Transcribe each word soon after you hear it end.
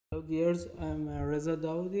Hello dears, I'm Reza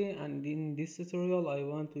Daudi, and in this tutorial I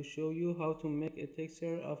want to show you how to make a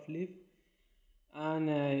texture of leaf and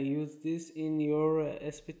use this in your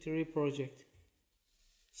SpeedTree project.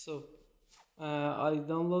 So I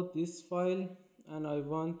download this file and I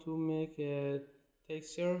want to make a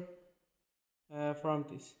texture from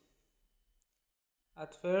this.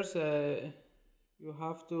 At first you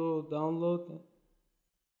have to download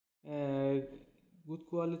good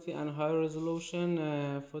quality and high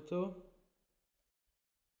resolution photo,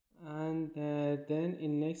 and then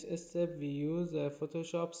in next step we use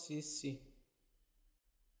Photoshop CC.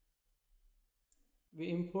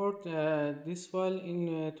 We import this file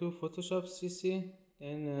into Photoshop CC,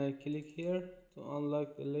 then click here to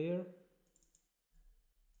unlock the layer.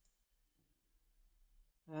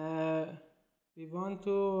 We want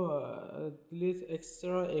to delete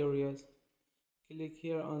extra areas. Click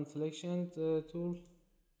here on selection tool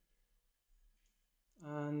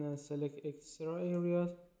and select extra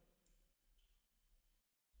areas,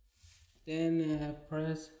 then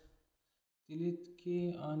press delete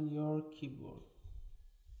key on your keyboard.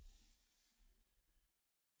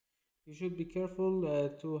 You should be careful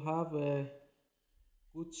to have a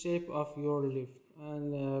good shape of your leaf,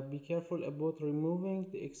 and be careful about removing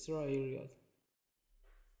the extra areas.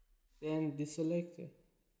 Then deselect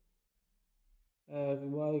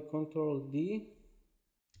by Ctrl D.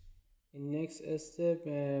 In next step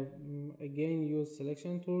again use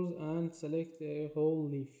selection tools and select the whole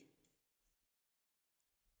leaf.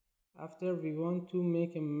 After, we want to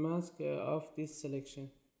make a mask of this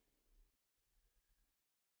selection.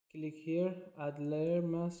 Click here, add layer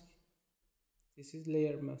mask. This is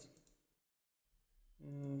layer mask.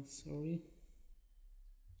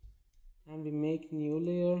 And we make new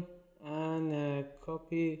layer and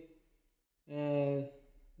copy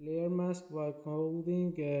layer mask by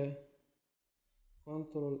holding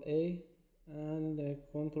Ctrl A and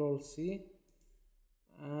Ctrl C,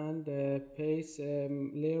 and paste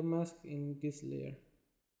layer mask in this layer,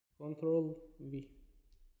 Ctrl V.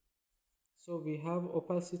 So we have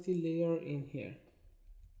opacity layer in here.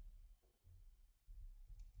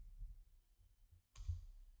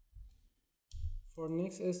 For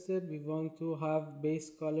next step, we want to have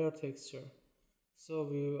base color texture. So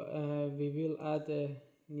we will add a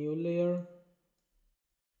new layer,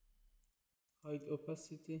 hide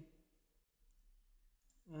opacity,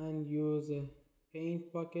 and use a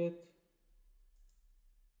paint bucket.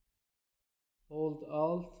 Hold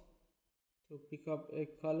Alt to pick up a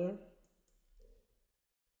color,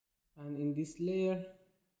 and in this layer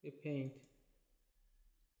we paint.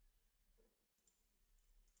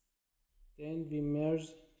 Then we merge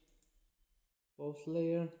both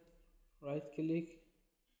layers, right click,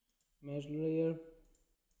 merge layer.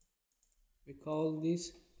 We call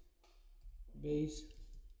this base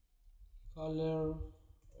color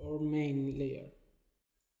or main layer.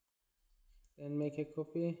 Then make a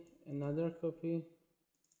copy, another copy.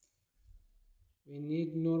 We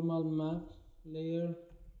need normal map layer.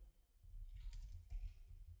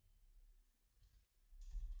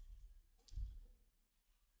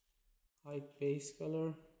 Hide base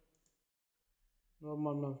color,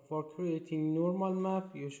 normal map. For creating normal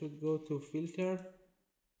map, you should go to filter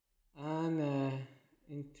and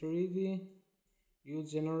in 3D you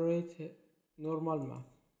generate normal map.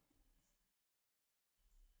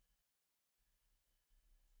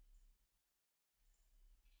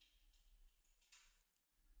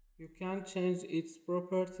 You can change its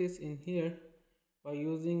properties in here by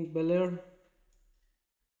using blur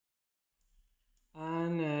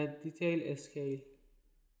and detail scale.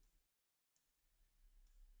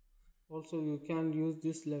 Also you can use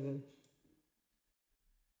this level.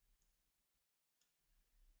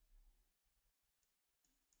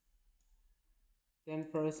 Then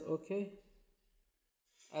press OK.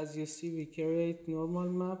 As you see, we create normal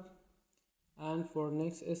map, and for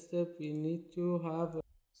next step we need to have a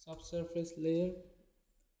subsurface layer.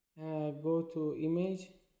 Go to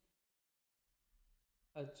image,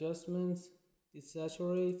 adjustments,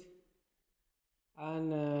 desaturate,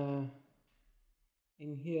 and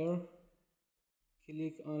in here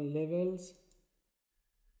click on levels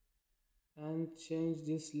and change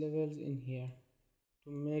these levels in here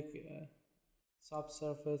to make a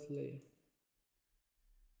subsurface layer.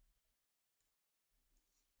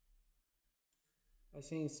 I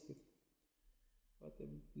think it's good, but a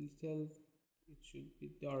little it should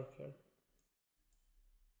be darker.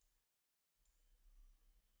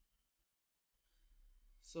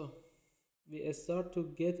 So we start to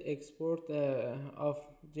get export of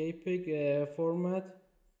JPEG format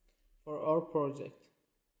for our project.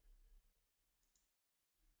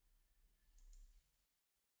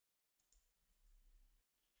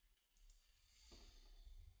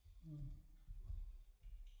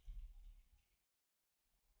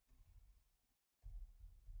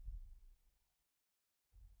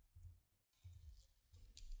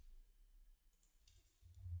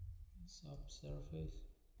 subsurface.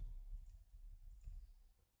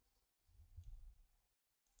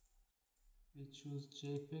 We choose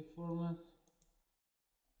JPEG format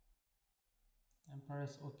and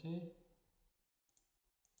press OK.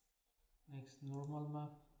 Next, normal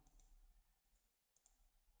map.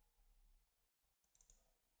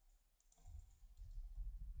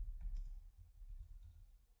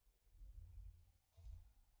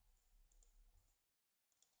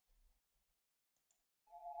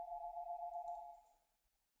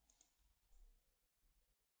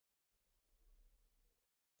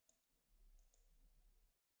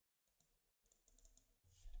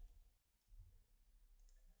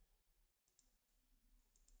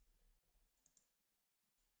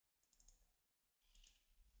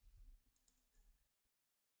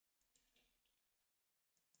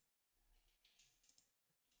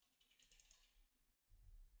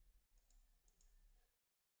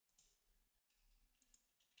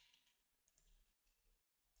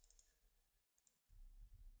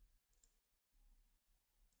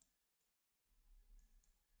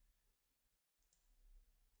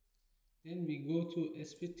 Then we go to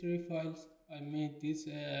SpeedTree files. I made this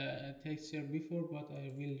texture before, but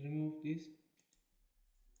I will remove this.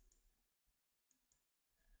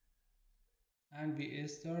 And we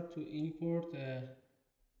start to import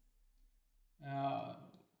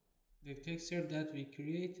the texture that we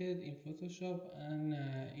created in Photoshop and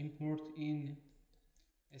import in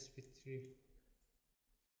SpeedTree.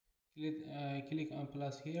 Click on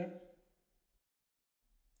plus here.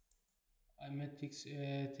 I made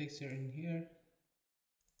texture in here.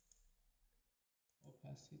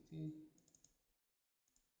 Opacity,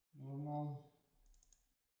 normal,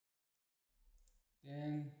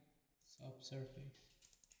 then subsurface.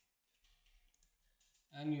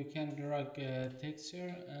 And you can drag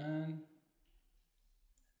texture and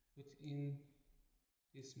put in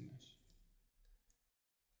this mesh.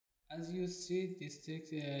 As you see, this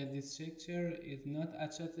texture is not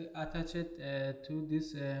attached to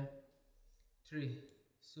this tree,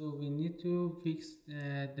 so we need to fix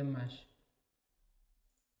the mesh.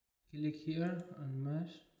 Click here on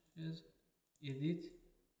meshes, edit,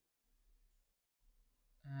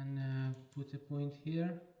 and put a point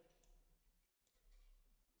here.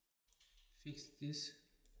 Fix this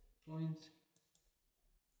point.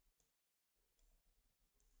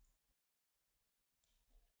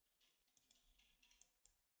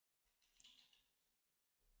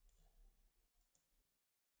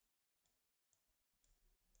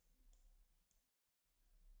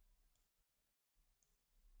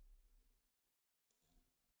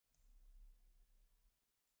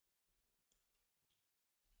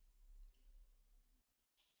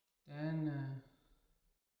 Then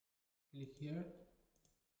click here.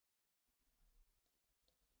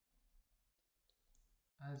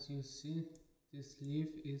 As you see, this leaf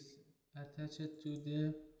is attached to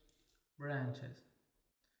the branches.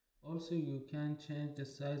 Also, you can change the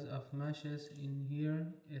size of meshes in here,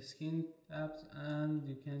 skin tabs, and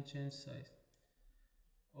you can change size.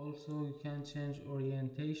 Also, you can change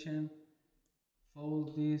orientation,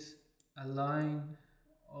 fold this, align,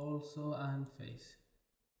 also, and face.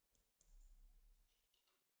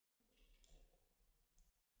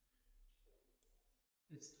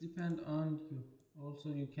 It's depend on you.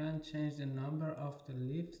 Also, you can change the number of the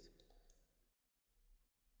leaves.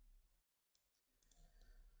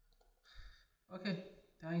 Okay,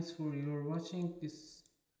 thanks for your watching this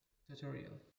tutorial.